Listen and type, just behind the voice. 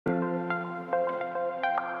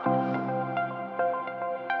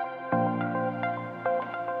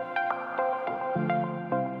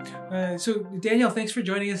So Daniel, thanks for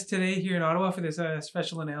joining us today here in Ottawa for this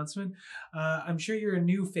special announcement. I'm sure you're a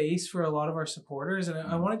new face for a lot of our supporters, and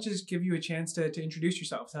I want to just give you a chance to introduce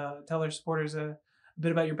yourself, tell our supporters a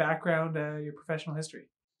bit about your background, your professional history.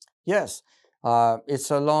 Yes,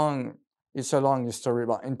 it's a long history.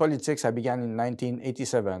 But in politics, I began in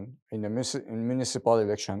 1987 in a municipal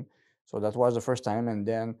election, so that was the first time, and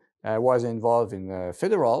then I was involved in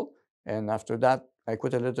federal, and after that, I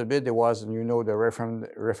quit a little bit. There was, the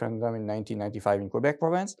referendum in 1995 in Quebec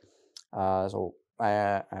province, so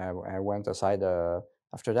I went aside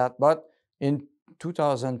after that. But in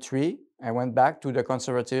 2003, I went back to the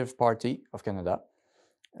Conservative Party of Canada.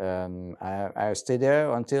 I stayed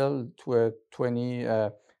there until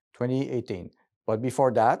 2018. But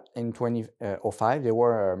before that, in 2005, there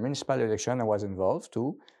were a municipal election. I was involved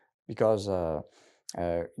too, because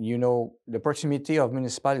the proximity of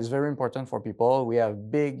municipal is very important for people. We have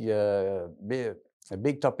big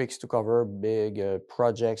topics to cover, big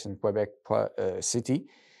projects in Quebec City.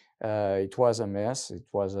 It was a mess.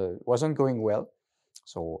 Wasn't going well.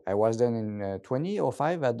 So I was then in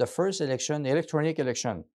 2005 at the first electronic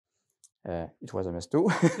election. It was a mess too.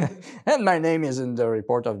 And my name is in the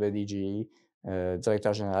report of the DGE,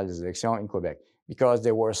 Directeur Général des Élections in Quebec, because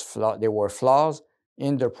there were flaws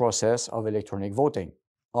in the process of electronic voting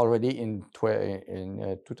already in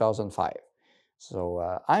 2005. So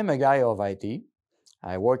I'm a guy of IT.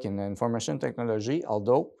 I work in information technology,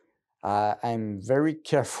 although I'm very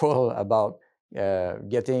careful about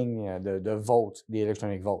getting the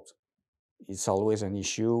electronic vote. It's always an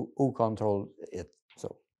issue. Who controls it?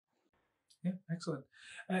 So, yeah, excellent.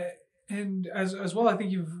 And as well, I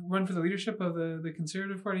think you've run for the leadership of the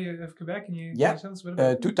Conservative Party of Quebec. Can you tell us a bit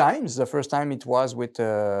about it? 2 times. The first time it was with,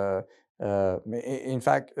 in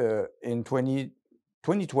fact, in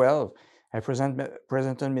 2012, I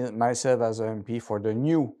presented myself as an MP for the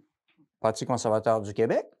new Parti conservateur du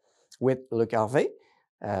Québec with Luc Harvey.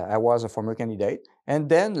 I was a former candidate. And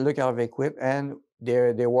then Luc Harvey quit, and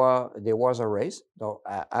there was a race. So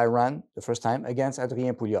I ran the first time against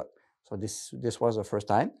Adrien Pouliot. So this was the first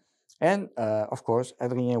time. And of course,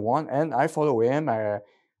 Adrien won, and I follow him. I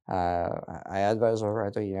advise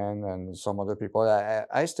Adrien and some other people.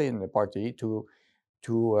 I stay in the party to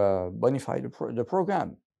bonify the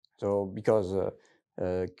program. So because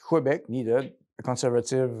Quebec needed a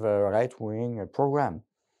conservative right-wing program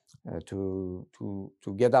to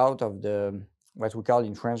get out of the what we call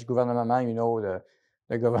in French gouvernement.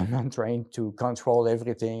 The government trying to control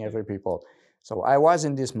everything, every people. So I was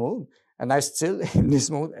in this mood, and I still in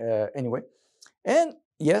this mood anyway. And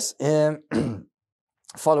yes,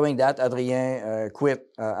 following that, Adrien quit,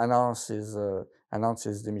 announced his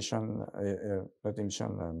demission, not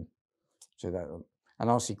demission,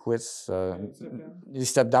 announced he quits. He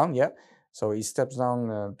stepped down, yeah. So he steps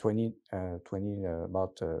down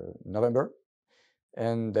about November.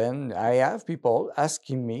 And then I have people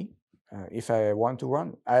asking me if I want to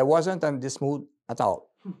run. I wasn't in this mood at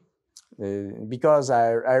all. Because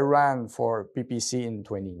I ran for PPC in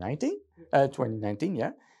 2019,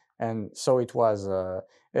 yeah. And so it was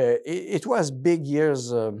big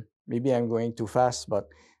years. Maybe I'm going too fast, but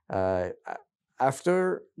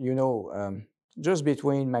after, just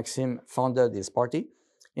between Maxime founded his party,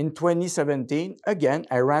 in 2017, again,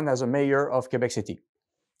 I ran as a mayor of Quebec City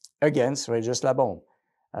against Régis Labombe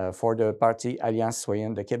for the party Alliance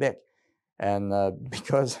Citoyenne de Québec. And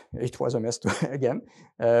because it was a mess too, again,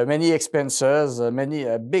 many expenses, many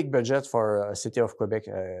big budget for a city of Quebec,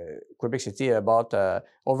 Quebec City, about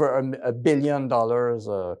over $1 billion.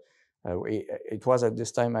 It was at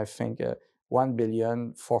this time, I think,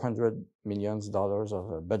 $1,400,000,000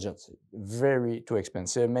 of budget. Very too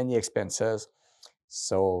expensive, many expenses.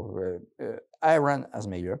 So I ran as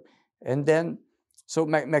mayor, and then so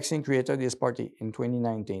Maxine created this party in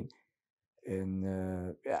 2019. And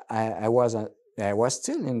I was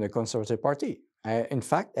still in the Conservative Party. In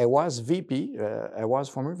fact, I was VP. I was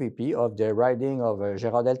former VP of the riding of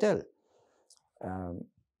Gérard Deltel.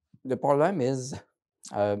 The problem is,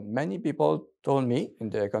 many people told me in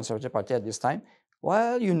the Conservative Party at this time,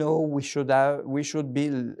 well, we should be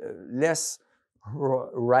less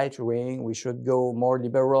right wing. We should go more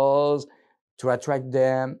liberals to attract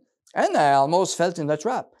them. And I almost fell in the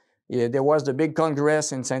trap. Yeah, there was the big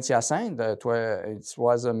congress in Saint-Hyacinthe. It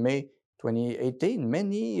was May 2018.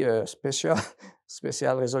 Many special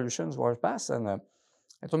resolutions were passed, and I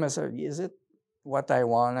told myself, "Is it what I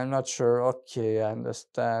want? I'm not sure." Okay, I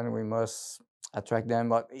understand. We must attract them,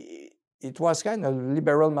 but it was kind of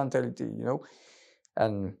liberal mentality,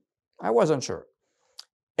 and I wasn't sure.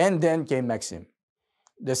 And then came Maxime,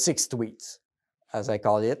 the 6 tweets, as I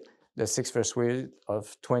call it. the 6th first week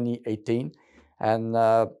of 2018. And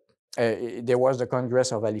there was the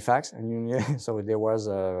Congress of Halifax, and so there was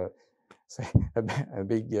a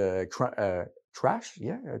big crash,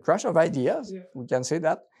 a crash of ideas, we can say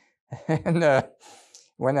that. And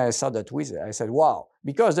when I saw the tweets, I said, wow,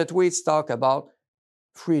 because the tweets talk about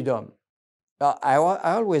freedom. I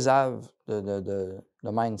always have the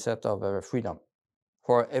mindset of freedom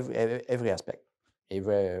for every aspect.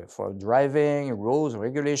 For driving, rules,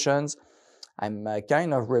 regulations, I'm a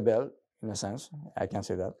kind of rebel, in a sense, I can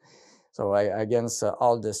say that. So against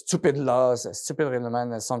all the stupid laws, stupid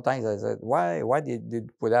regulations, and sometimes I said, why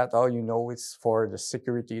did put that? Oh, it's for the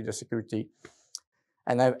security.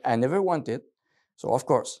 And I never wanted. So of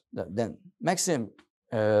course, then Maxime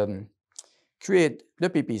create the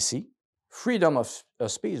PPC, freedom of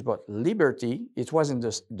speech, but liberty, it wasn't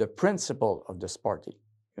the principle of this party,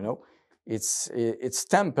 It's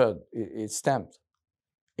stamped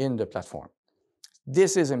in the platform.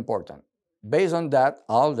 This is important. Based on that,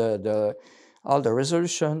 all the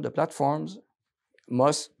resolution, the platforms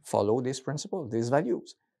must follow this principle, these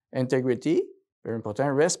values. Integrity, very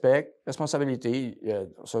important. Respect, responsibility.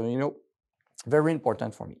 So, very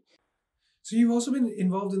important for me. So you've also been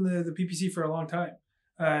involved in the PPC for a long time.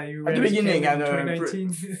 You At the beginning, in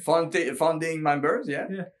 2019. Founding members, yeah.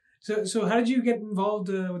 Yeah. So how did you get involved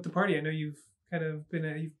with the party? I know you've kind of been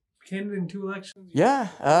you've candidated in 2 elections. Yeah,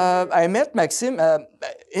 I met Maxime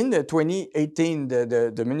in the 2018,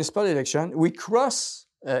 the municipal election. We crossed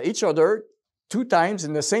each other 2 times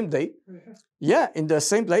in the same day. Yeah, in the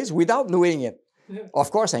same place without knowing it. Yeah.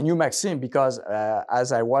 Of course, I knew Maxime because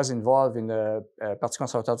as I was involved in the Parti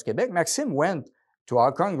conservateur du Québec, Maxime went to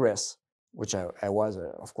our Congress, which I was,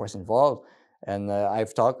 of course, involved. And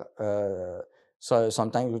I've talked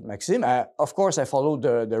sometimes with Maxime. Of course, I followed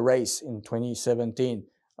the race in 2017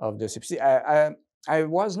 of the CPC. I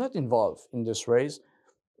was not involved in this race.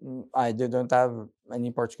 I didn't have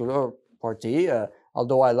any particular party,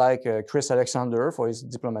 although I like Chris Alexander for his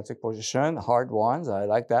diplomatic position, hard ones. I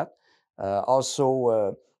like that.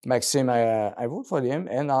 Also, Maxime, I vote for him,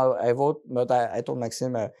 and I vote, but I told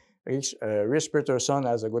Maxime, Rich Peterson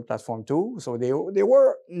has a good platform too. So they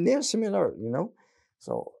were near similar,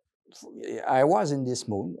 So I was in this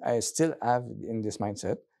mood. I still have in this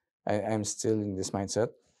mindset. I'm still in this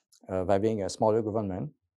mindset of having a smaller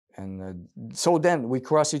government. And so then we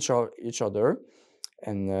cross each other,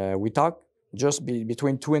 and we talk just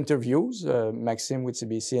between 2 interviews, Maxime with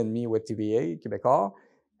CBC and me with TVA, Québécois.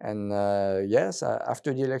 And yes,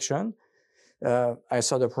 after the election, I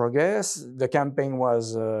saw the progress. The campaign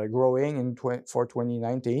was growing for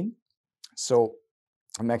 2019. So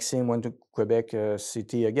Maxime went to Quebec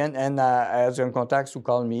City again, and I had some contacts who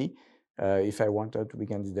called me if I wanted to be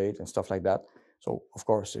candidate and stuff like that. So, of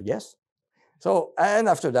course, yes. So, and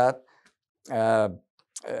after that,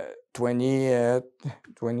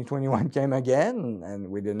 2021 came again, and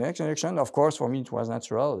with the next election, of course, for me, it was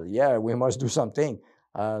natural. Yeah, we must do something.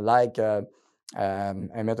 I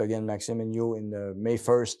met again Maxime and you in the May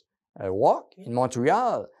 1st walk in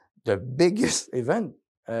Montreal, the biggest event.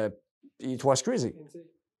 It was crazy.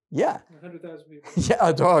 Yeah. 100,000 people.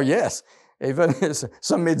 Yeah, oh, yes. Even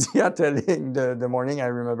some media telling the morning, I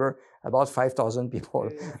remember, about 5,000 people. A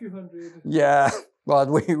few hundred. Yeah, but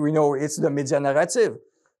we know it's the media narrative.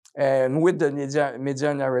 And with the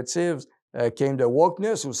media narratives came the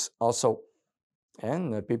wokeness also.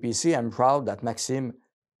 And PPC, I'm proud that Maxime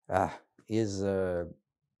is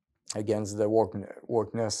against the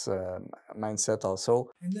wokeness mindset also.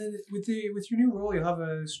 And then with your new role, you'll have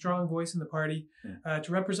a strong voice in the party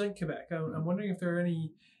to represent Quebec. I'm wondering if there are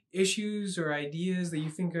any issues or ideas that you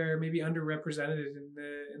think are maybe underrepresented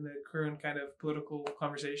in the current kind of political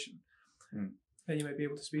conversation that you might be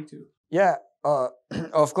able to speak to. Yeah,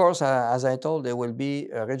 of course, as I told, there will be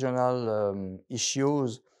regional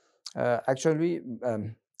issues. Actually,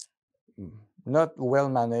 not well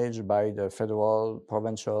managed by the federal,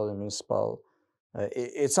 provincial, and municipal.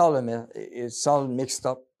 It's all mixed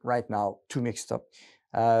up right now, too mixed up.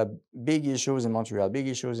 Big issues in Montreal, big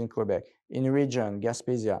issues in Quebec, in region,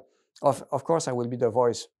 Gaspésia. Of course, I will be the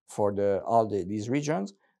voice for these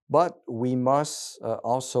regions, but we must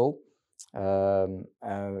also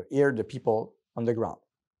hear the people on the ground.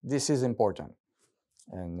 This is important,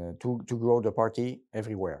 and to grow the party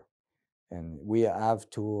everywhere. And we have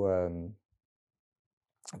to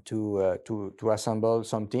assemble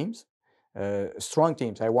some teams, strong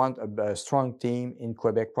teams. I want a strong team in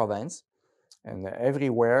Quebec province, and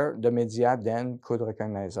everywhere the media then could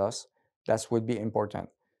recognize us. That would be important.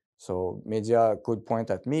 So media could point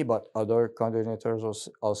at me, but other coordinators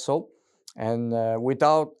also, and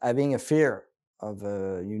without having a fear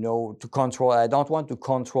you know, to control. I don't want to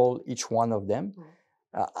control each one of them.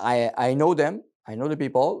 I know them. I know the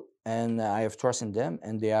people, and I have trust in them,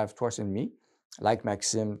 and they have trust in me. Like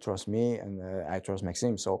Maxime trusts me, and I trust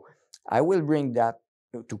Maxime. So I will bring that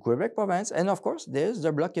to Quebec province, and of course, there's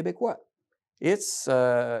the Bloc Québécois. It's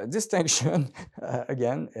distinction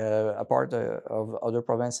again, apart of other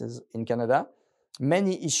provinces in Canada.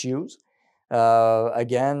 Many issues.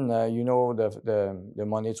 Again, you know, the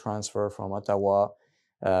money transfer from Ottawa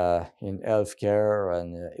in healthcare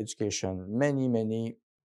and education. Many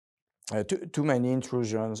too many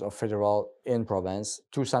intrusions of federal in province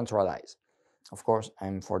to centralize. Of course,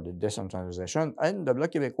 I'm for the decentralization, and the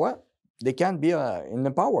Bloc Québécois, they can't be in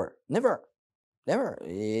the power. Never.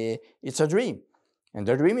 It's a dream. And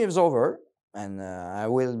the dream is over. And I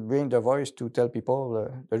will bring the voice to tell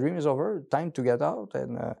people the dream is over. Time to get out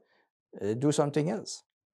and do something else.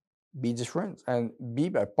 Be different and be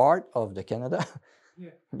a part of the Canada.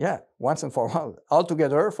 Yeah, once and for all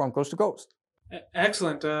together from coast to coast.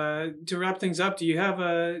 Excellent. To wrap things up, do you have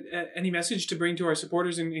any message to bring to our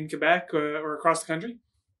supporters in Quebec or across the country?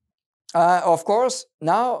 Of course,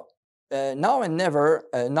 now and never,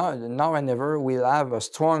 we'll have a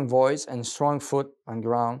strong voice and strong foot on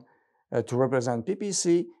ground to represent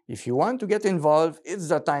PPC. If you want to get involved, it's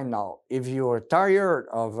the time now. If you're tired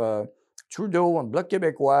of Trudeau and Bloc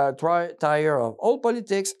Québécois, tired of all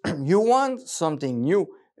politics, you want something new,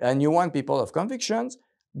 and you want people of convictions,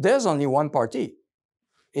 there's only one party.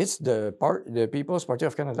 It's the People's Party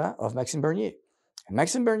of Canada of Maxime Bernier. And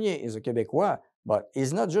Maxime Bernier is a Québécois, but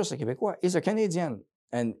he's not just a Québécois, he's a Canadian.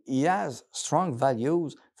 And he has strong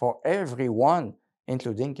values for everyone,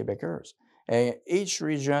 including Quebecers. And each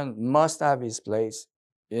region must have its place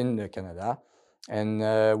in Canada, and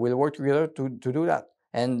we'll work together to do that.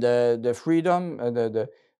 And the freedom,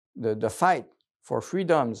 the fight for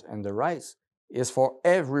freedoms and the rights is for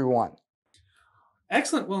everyone.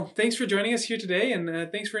 Excellent. Well, thanks for joining us here today,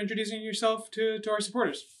 and thanks for introducing yourself to our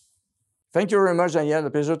supporters. Thank you very much, Daniel. A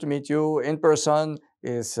pleasure to meet you in person.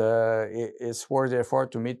 It's worth the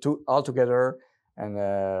effort to meet all together, and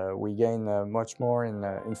we gain much more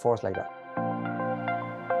in force like that.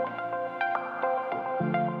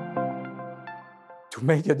 To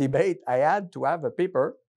make a debate, I had to have a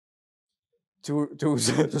paper to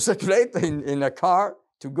circulate in a car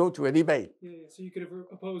to go to a debate. Yeah, so you could have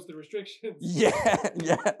opposed the restrictions.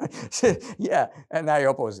 Yeah, and I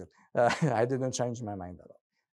opposed it. I didn't change my mind at all.